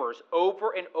errors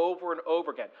over and over and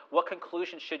over again. What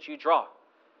conclusion should you draw?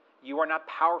 You are not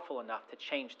powerful enough to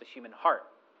change the human heart.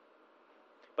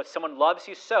 But someone loves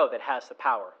you so that has the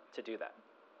power to do that.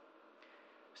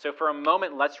 So for a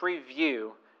moment, let's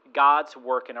review God's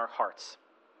work in our hearts.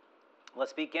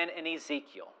 Let's begin in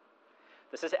Ezekiel.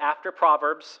 This is after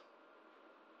Proverbs.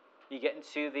 You get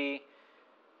into the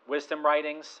wisdom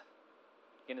writings,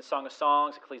 you get into Song of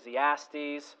Songs,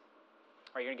 Ecclesiastes.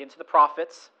 You're going to get into the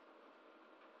prophets.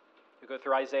 You go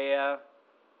through Isaiah,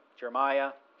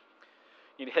 Jeremiah.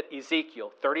 You hit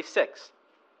Ezekiel 36.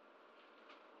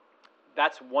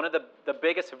 That's one of the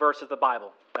biggest verses of the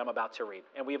Bible that I'm about to read.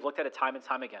 And we've looked at it time and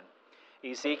time again.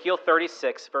 Ezekiel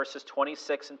 36, verses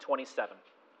 26 and 27.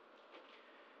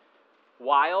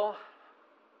 While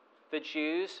the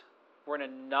Jews were in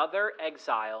another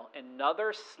exile,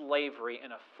 another slavery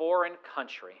in a foreign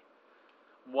country,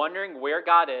 wondering where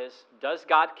God is, does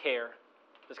God care?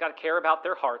 Does God care about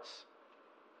their hearts?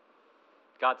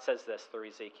 God says this through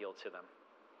Ezekiel to them.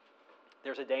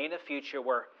 There's a day in the future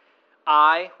where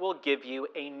I will give you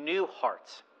a new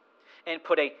heart and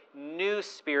put a new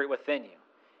spirit within you.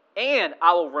 And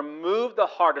I will remove the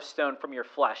heart of stone from your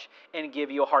flesh and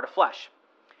give you a heart of flesh.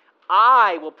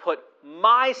 I will put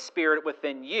my spirit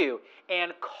within you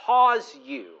and cause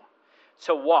you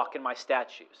to walk in my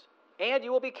statutes. And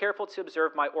you will be careful to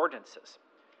observe my ordinances.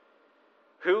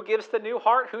 Who gives the new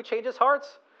heart? Who changes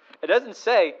hearts? It doesn't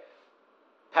say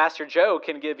Pastor Joe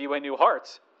can give you a new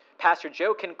heart. Pastor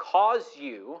Joe can cause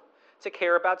you to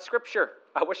care about Scripture.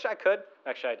 I wish I could.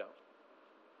 Actually, I don't.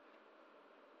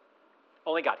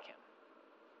 Only God can.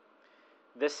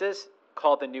 This is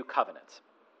called the New Covenant.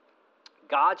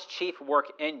 God's chief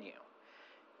work in you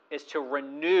is to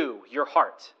renew your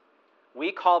heart.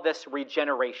 We call this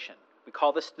regeneration. We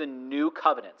call this the New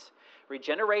Covenant.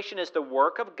 Regeneration is the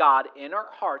work of God in our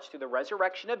hearts through the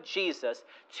resurrection of Jesus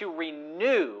to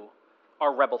renew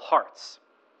our rebel hearts.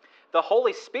 The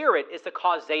Holy Spirit is the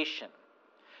causation.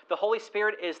 The Holy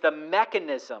Spirit is the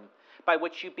mechanism by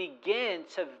which you begin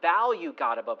to value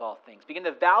God above all things, begin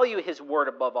to value His Word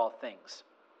above all things.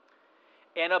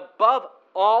 And above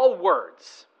all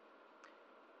words,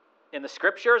 in the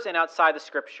Scriptures and outside the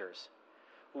Scriptures,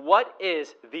 what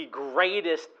is the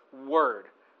greatest word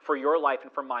for your life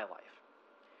and for my life?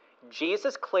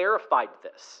 Jesus clarified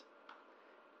this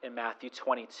in Matthew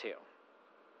 22.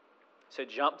 So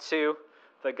jump to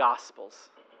the Gospels.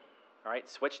 All right,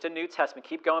 switch to New Testament.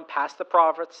 Keep going past the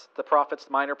prophets,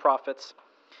 minor prophets.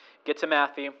 Get to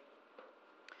Matthew,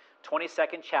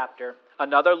 22nd chapter.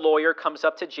 Another lawyer comes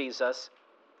up to Jesus.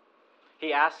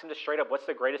 He asks him to straight up, what's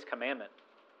the greatest commandment?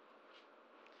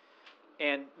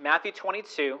 In Matthew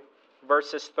 22,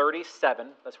 verses 37,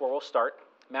 that's where we'll start.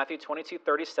 Matthew 22,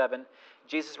 37,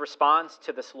 Jesus responds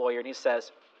to this lawyer and he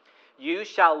says, you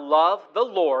shall love the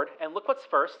Lord, and look what's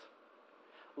first.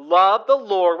 Love the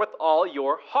Lord with all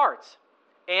your heart,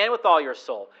 and with all your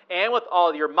soul, and with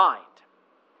all your mind.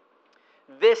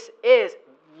 This is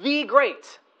the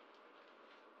great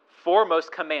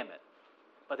foremost commandment.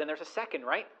 But then there's a second,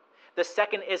 right? The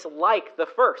second is like the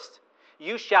first.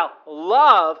 You shall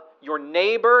love your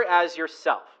neighbor as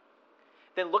yourself.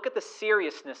 Then look at the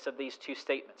seriousness of these two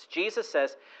statements. Jesus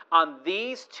says, on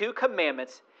these two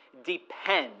commandments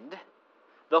depend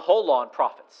the whole law and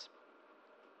prophets.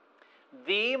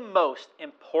 The most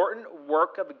important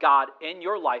work of God in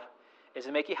your life is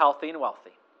to make you healthy and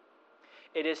wealthy.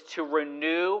 It is to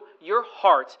renew your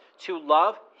heart to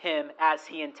love Him as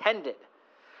He intended.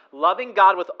 Loving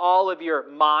God with all of your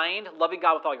mind, loving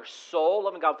God with all your soul,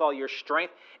 loving God with all your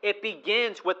strength. It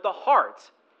begins with the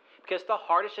heart, because the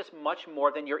heart is just much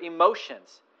more than your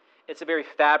emotions. It's the very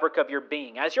fabric of your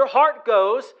being. As your heart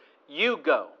goes, you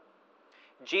go.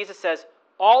 Jesus says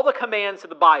all the commands of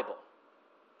the Bible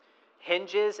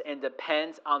hinges and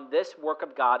depends on this work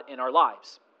of God in our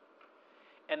lives.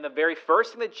 And the very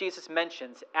first thing that Jesus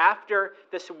mentions after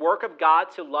this work of God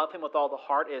to love Him with all the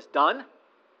heart is done,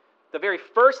 the very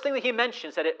first thing that He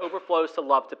mentions that it overflows to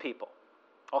love to people,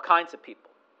 all kinds of people.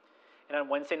 And on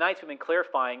Wednesday nights we've been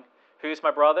clarifying who's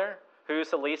my brother, who's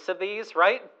the least of these,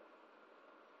 right?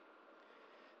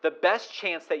 The best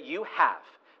chance that you have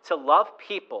to love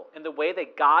people in the way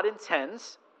that God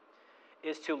intends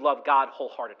is to love God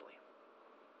wholeheartedly.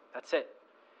 That's it.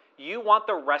 You want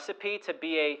the recipe to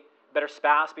be a better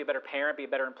spouse, be a better parent, be a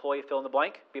better employee, fill in the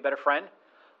blank, be a better friend.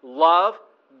 Love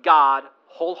God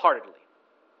wholeheartedly.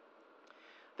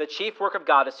 The chief work of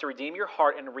God is to redeem your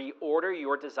heart and reorder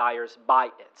your desires by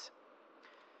it.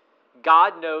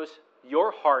 God knows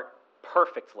your heart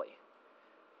perfectly.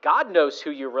 God knows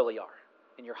who you really are,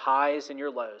 in your highs and your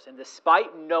lows. And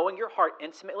despite knowing your heart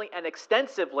intimately and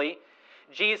extensively,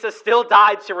 Jesus still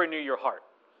died to renew your heart.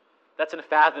 That's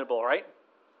unfathomable, right?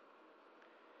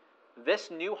 This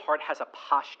new heart has a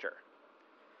posture.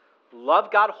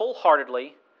 Love God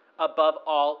wholeheartedly above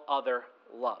all other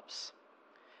loves.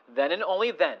 Then and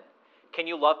only then can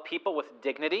you love people with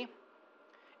dignity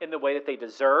in the way that they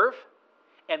deserve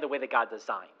and the way that God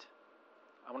designed.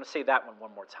 I want to say that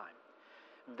one more time.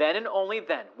 Then and only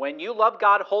then, when you love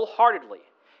God wholeheartedly,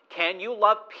 can you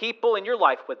love people in your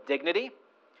life with dignity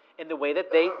in the way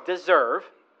that they deserve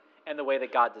and the way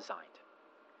that God designed.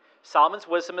 Solomon's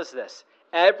wisdom is this: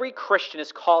 every Christian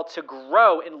is called to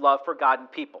grow in love for God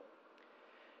and people.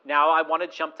 Now I want to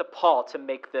jump to Paul to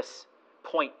make this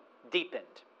point deepened.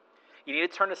 You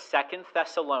need to turn to 2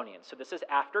 Thessalonians. So this is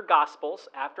after Gospels,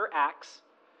 after Acts.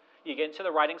 You get into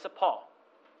the writings of Paul.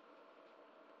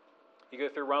 You go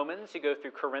through Romans, you go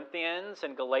through Corinthians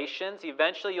and Galatians.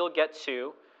 Eventually you'll get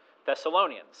to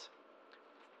Thessalonians.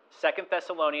 2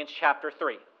 Thessalonians chapter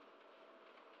 3.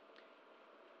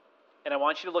 And I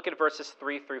want you to look at verses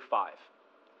 3 through 5.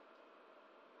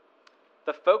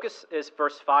 The focus is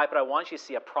verse 5, but I want you to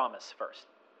see a promise first.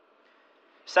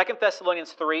 2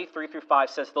 Thessalonians 3 through 5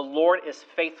 says, "The Lord is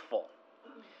faithful.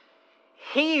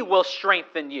 He will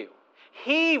strengthen you.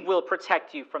 He will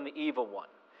protect you from the evil one.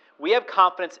 We have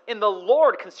confidence in the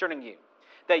Lord concerning you,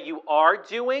 that you are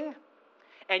doing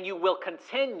and you will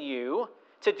continue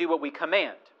to do what we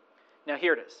command." Now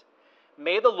here it is.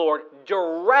 May the Lord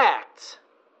direct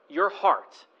your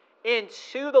heart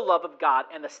into the love of God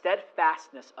and the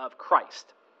steadfastness of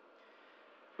Christ.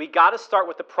 We got to start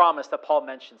with the promise that Paul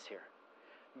mentions here.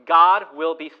 God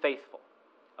will be faithful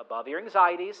above your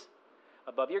anxieties,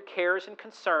 above your cares and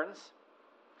concerns,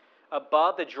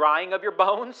 above the drying of your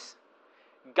bones.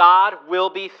 God will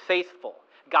be faithful.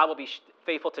 God will be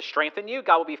faithful to strengthen you.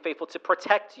 God will be faithful to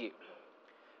protect you.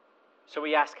 So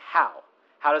we ask, how?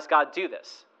 How does God do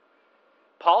this?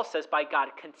 Paul says by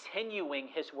God continuing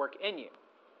His work in you,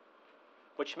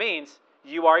 which means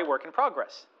you are a work in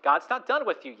progress. God's not done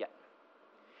with you yet.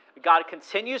 God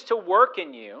continues to work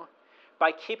in you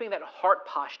by keeping that heart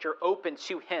posture open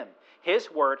to Him,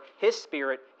 His Word, His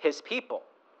Spirit, His people.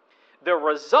 The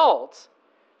result,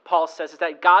 Paul says, is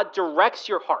that God directs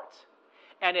your heart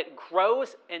and it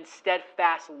grows in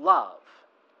steadfast love.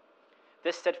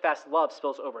 This steadfast love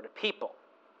spills over to people.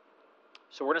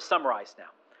 So we're going to summarize now.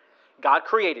 God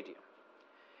created you.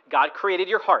 God created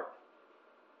your heart.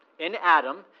 In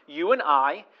Adam, you and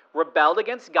I rebelled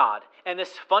against God, and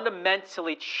this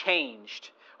fundamentally changed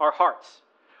our hearts.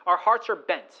 Our hearts are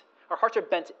bent. Our hearts are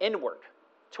bent inward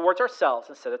towards ourselves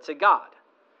instead of to God.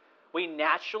 We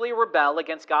naturally rebel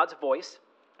against God's voice,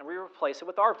 and we replace it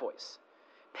with our voice.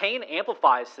 Pain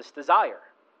amplifies this desire.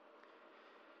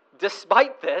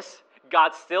 Despite this,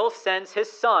 God still sends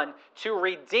his Son to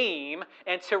redeem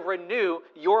and to renew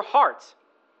your heart.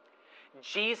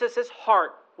 Jesus'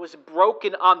 heart was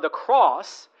broken on the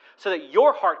cross so that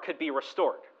your heart could be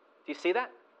restored. Do you see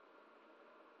that?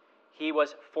 He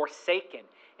was forsaken,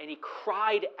 and he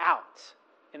cried out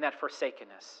in that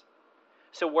forsakenness.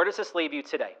 So where does this leave you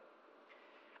today?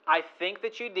 I think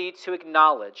that you need to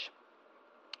acknowledge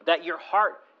that your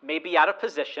heart may be out of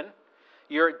position,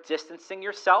 you're distancing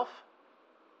yourself,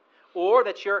 or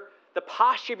that the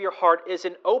posture of your heart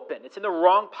isn't open. It's in the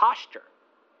wrong posture.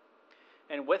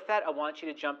 And with that, I want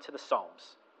you to jump to the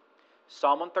Psalms.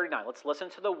 Psalm 139. Let's listen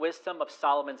to the wisdom of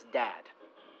Solomon's dad.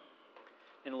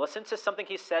 And listen to something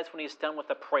he says when he's done with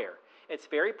a prayer. It's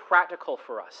very practical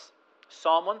for us.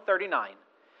 Psalm 139,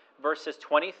 verses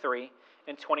 23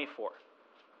 and 24.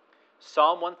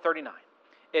 Psalm 139.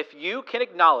 If you can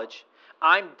acknowledge,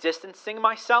 I'm distancing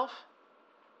myself,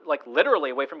 like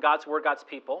literally away from God's word, God's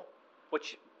people,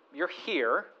 which you're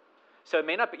here, so it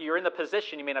may not be, you're in the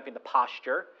position, you may not be in the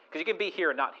posture, because you can be here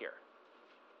and not here.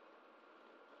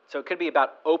 So it could be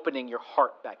about opening your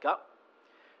heart back up.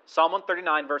 Psalm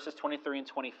 139, verses 23 and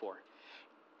 24.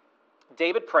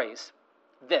 David prays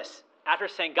this, after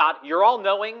saying, God, you're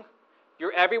all-knowing,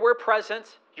 you're everywhere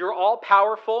present, you're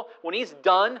all-powerful. When he's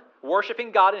done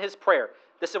worshiping God in his prayer,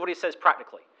 this is what he says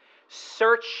practically.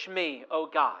 Search me, O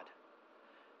God.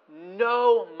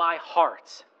 Know my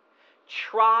heart.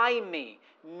 Try me.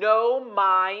 Know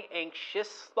my anxious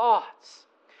thoughts.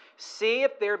 See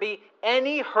if there be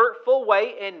any hurtful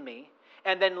way in me,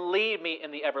 and then lead me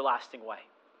in the everlasting way.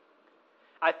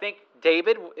 I think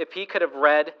David, if he could have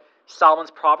read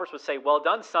Solomon's Proverbs, would say, well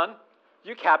done, son.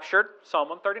 You captured Psalm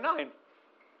 139.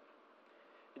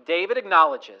 David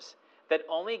acknowledges that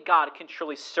only God can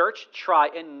truly search, try,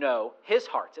 and know his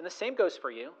heart. And the same goes for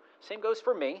you. Same goes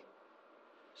for me.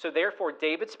 So therefore,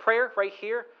 David's prayer right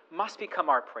here must become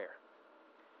our prayer.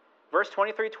 Verse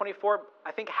 23, 24,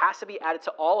 I think has to be added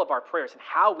to all of our prayers and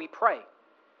how we pray.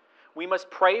 We must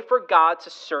pray for God to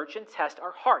search and test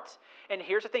our hearts. And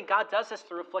here's the thing, God does this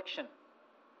through affliction.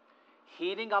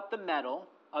 Heating up the metal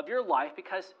of your life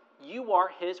because you are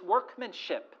his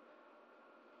workmanship.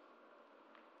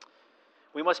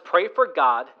 We must pray for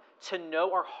God to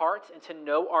know our hearts and to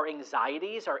know our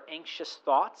anxieties, our anxious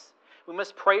thoughts. We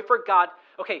must pray for God,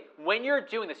 okay, when you're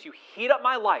doing this, you heat up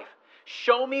my life.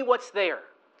 Show me what's there.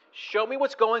 Show me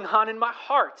what's going on in my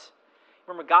heart.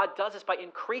 Remember, God does this by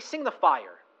increasing the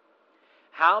fire.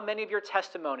 How many of your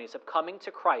testimonies of coming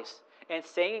to Christ and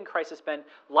staying in Christ has been,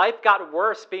 life got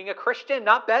worse being a Christian,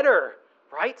 not better,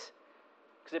 right?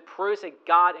 Because it proves that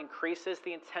God increases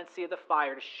the intensity of the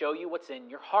fire to show you what's in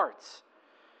your hearts.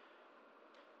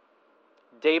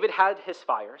 David had his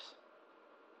fires.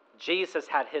 Jesus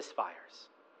had his fires.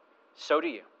 So do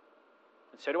you.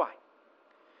 And so do I.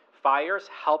 Fires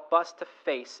help us to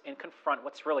face and confront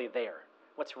what's really there,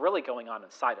 what's really going on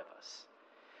inside of us.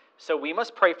 So we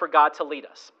must pray for God to lead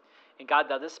us. And God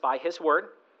does this by his word,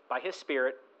 by his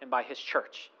spirit, and by his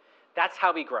church. That's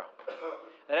how we grow.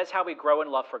 That is how we grow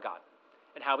in love for God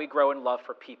and how we grow in love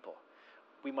for people.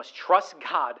 We must trust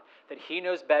God that he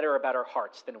knows better about our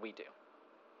hearts than we do.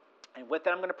 And with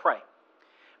that, I'm going to pray.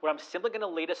 What I'm simply going to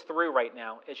lead us through right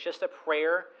now is just a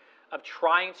prayer of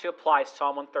trying to apply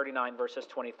Psalm 139, verses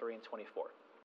 23 and 24.